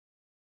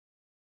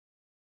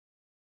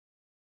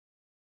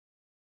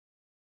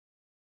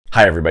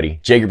Hi everybody,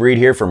 Jacob Reed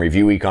here from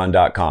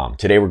ReviewEcon.com.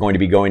 Today we're going to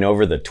be going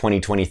over the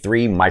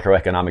 2023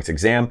 Microeconomics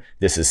Exam.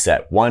 This is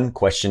Set 1,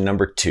 question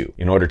number 2.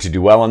 In order to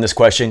do well on this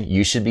question,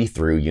 you should be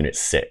through Unit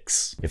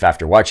 6. If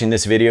after watching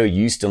this video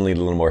you still need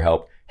a little more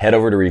help, head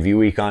over to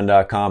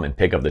ReviewEcon.com and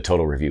pick up the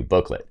Total Review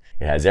booklet.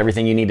 It has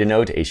everything you need to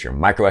know to ace your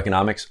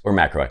microeconomics or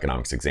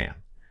macroeconomics exam.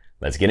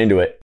 Let's get into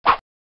it.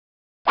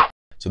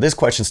 So this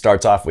question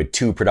starts off with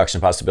two production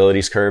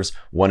possibilities curves.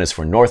 One is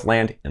for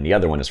Northland and the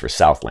other one is for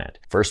Southland.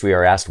 First, we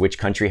are asked which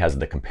country has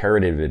the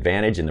comparative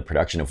advantage in the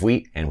production of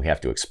wheat, and we have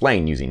to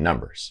explain using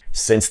numbers.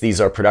 Since these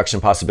are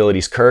production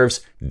possibilities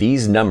curves,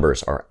 these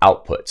numbers are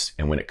outputs.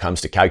 And when it comes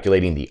to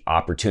calculating the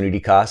opportunity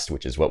cost,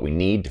 which is what we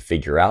need to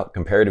figure out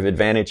comparative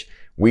advantage,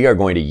 we are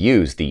going to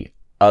use the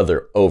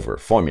other over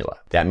formula.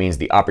 That means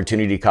the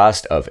opportunity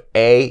cost of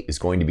A is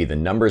going to be the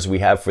numbers we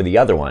have for the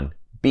other one,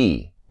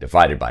 B,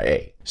 divided by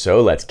A.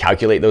 So let's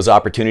calculate those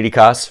opportunity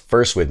costs.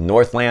 First, with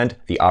Northland,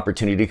 the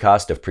opportunity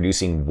cost of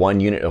producing 1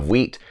 unit of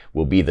wheat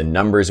will be the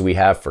numbers we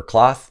have for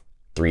cloth,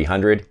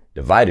 300,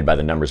 divided by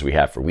the numbers we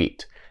have for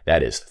wheat.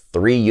 That is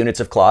 3 units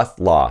of cloth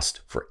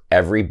lost for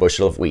every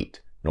bushel of wheat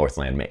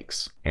Northland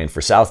makes. And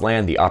for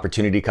Southland, the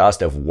opportunity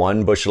cost of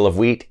 1 bushel of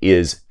wheat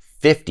is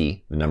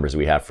 50, the numbers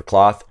we have for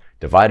cloth,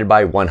 divided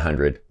by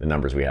 100, the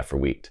numbers we have for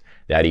wheat.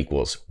 That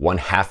equals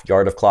 1/2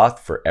 yard of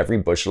cloth for every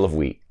bushel of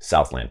wheat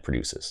Southland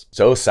produces.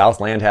 So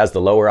Southland has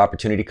the lower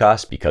opportunity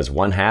cost because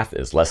 1/2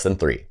 is less than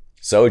 3.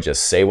 So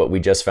just say what we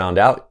just found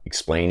out,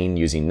 explaining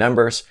using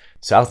numbers.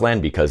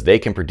 Southland, because they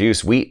can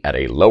produce wheat at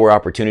a lower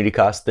opportunity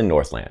cost than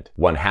Northland.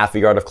 1/2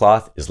 yard of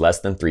cloth is less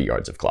than 3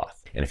 yards of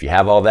cloth. And if you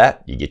have all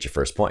that, you get your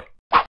first point.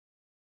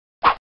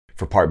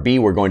 For part B,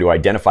 we're going to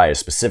identify a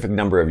specific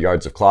number of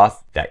yards of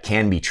cloth that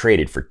can be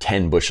traded for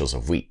 10 bushels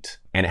of wheat.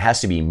 And it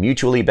has to be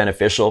mutually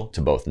beneficial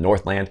to both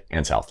Northland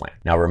and Southland.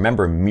 Now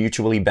remember,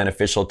 mutually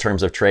beneficial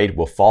terms of trade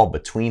will fall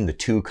between the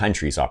two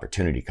countries'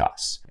 opportunity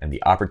costs. And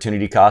the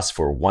opportunity cost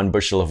for 1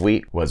 bushel of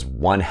wheat was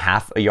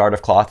 1/2 a yard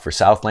of cloth for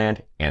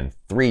Southland and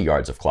 3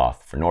 yards of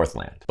cloth for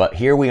Northland. But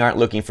here we aren't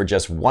looking for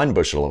just 1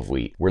 bushel of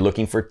wheat, we're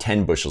looking for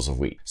 10 bushels of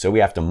wheat. So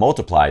we have to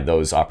multiply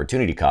those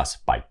opportunity costs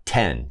by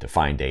 10 to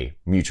find a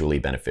mutually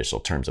beneficial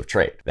terms of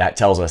trade. That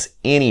tells us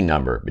any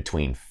number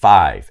between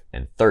 5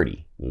 and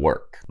 30 will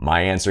work.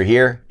 My answer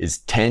here is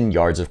 10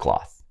 yards of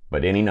cloth,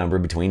 but any number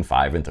between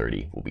 5 and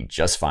 30 will be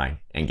just fine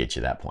and get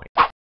you that point.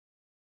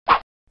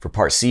 For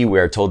part C, we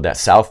are told that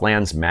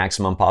Southland's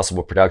maximum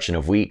possible production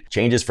of wheat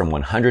changes from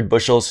 100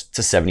 bushels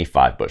to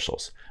 75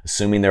 bushels.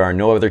 Assuming there are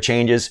no other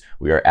changes,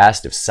 we are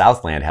asked if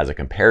Southland has a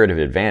comparative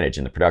advantage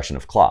in the production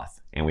of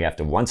cloth, and we have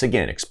to once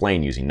again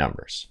explain using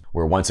numbers.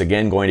 We're once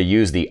again going to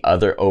use the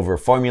other over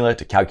formula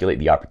to calculate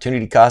the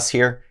opportunity costs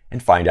here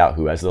and find out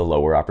who has the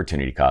lower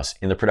opportunity costs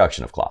in the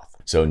production of cloth.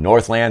 So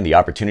Northland, the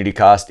opportunity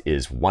cost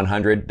is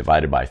 100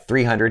 divided by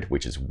 300,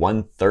 which is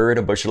 1/3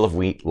 a bushel of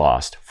wheat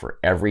lost for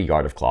every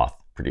yard of cloth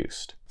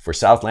produced. For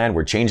Southland,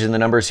 we're changing the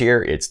numbers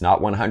here. It's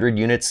not 100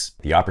 units.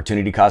 The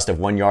opportunity cost of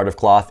 1 yard of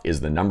cloth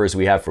is the numbers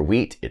we have for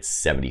wheat. It's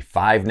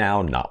 75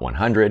 now, not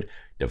 100,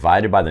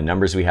 divided by the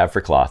numbers we have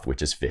for cloth,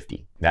 which is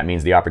 50. That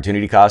means the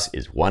opportunity cost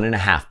is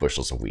 1.5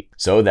 bushels of wheat.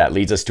 So that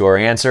leads us to our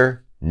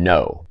answer.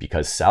 No,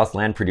 because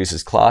Southland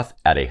produces cloth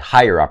at a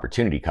higher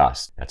opportunity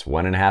cost. That's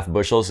 1.5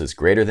 bushels is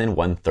greater than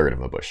 1/3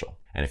 of a bushel.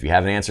 And if you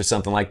haven't answered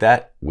something like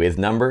that with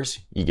numbers,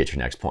 you get your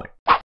next point.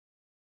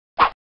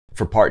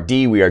 For part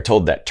D, we are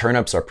told that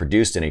turnips are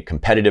produced in a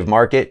competitive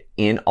market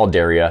in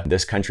Algeria.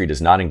 This country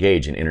does not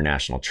engage in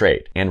international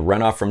trade, and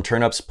runoff from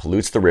turnips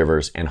pollutes the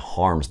rivers and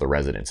harms the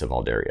residents of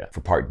Algeria.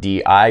 For part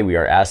DI, we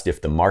are asked if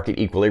the market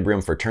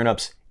equilibrium for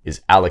turnips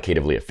is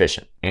allocatively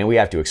efficient, and we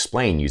have to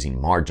explain using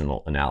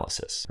marginal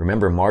analysis.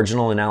 Remember,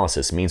 marginal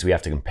analysis means we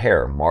have to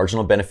compare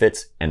marginal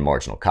benefits and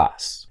marginal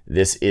costs.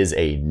 This is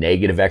a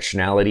negative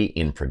externality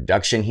in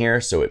production here,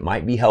 so it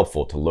might be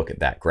helpful to look at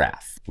that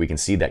graph. We can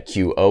see that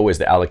QO is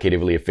the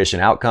allocatively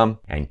efficient outcome,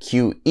 and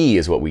QE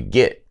is what we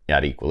get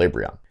at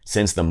equilibrium.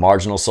 Since the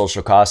marginal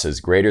social cost is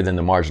greater than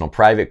the marginal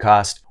private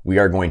cost, we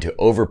are going to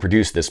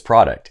overproduce this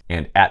product,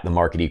 and at the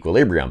market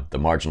equilibrium, the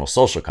marginal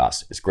social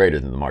cost is greater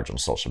than the marginal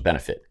social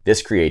benefit.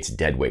 This creates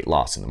deadweight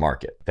loss in the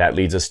market. That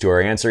leads us to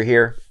our answer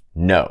here,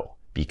 no.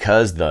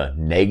 Because the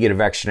negative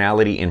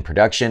externality in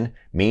production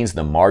means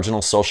the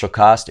marginal social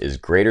cost is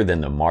greater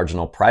than the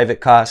marginal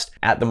private cost,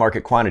 at the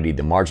market quantity,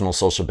 the marginal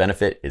social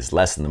benefit is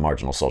less than the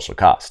marginal social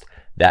cost.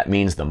 That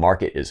means the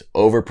market is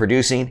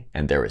overproducing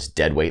and there is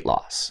deadweight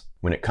loss.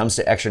 When it comes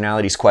to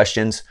externalities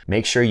questions,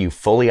 make sure you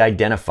fully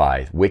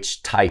identify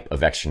which type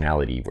of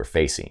externality we're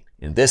facing.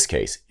 In this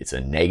case, it's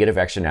a negative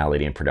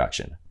externality in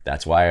production.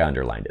 That's why I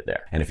underlined it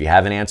there. And if you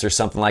have an answer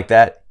something like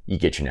that, you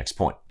get your next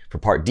point. For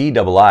part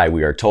DII,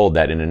 we are told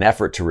that in an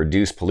effort to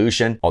reduce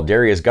pollution,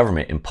 Algeria's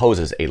government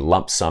imposes a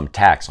lump sum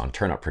tax on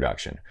turnip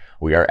production.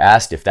 We are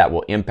asked if that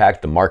will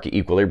impact the market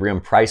equilibrium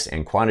price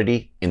and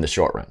quantity in the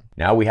short run.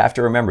 Now we have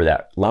to remember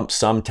that lump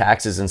sum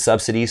taxes and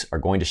subsidies are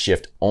going to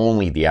shift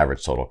only the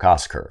average total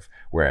cost curve,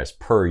 whereas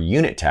per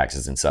unit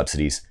taxes and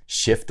subsidies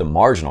shift the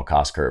marginal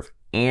cost curve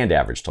and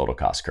average total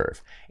cost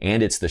curve.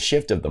 And it's the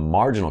shift of the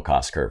marginal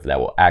cost curve that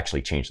will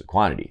actually change the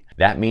quantity.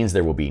 That means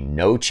there will be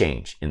no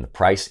change in the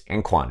price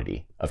and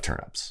quantity of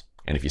turnips.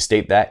 And if you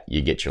state that,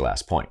 you get your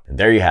last point. And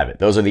there you have it.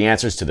 Those are the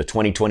answers to the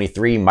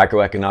 2023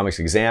 Microeconomics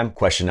Exam,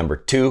 question number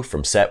 2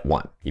 from set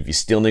 1. If you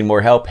still need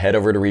more help, head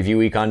over to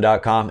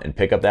reviewecon.com and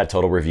pick up that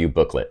total review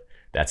booklet.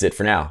 That's it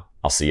for now.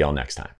 I'll see y'all next time.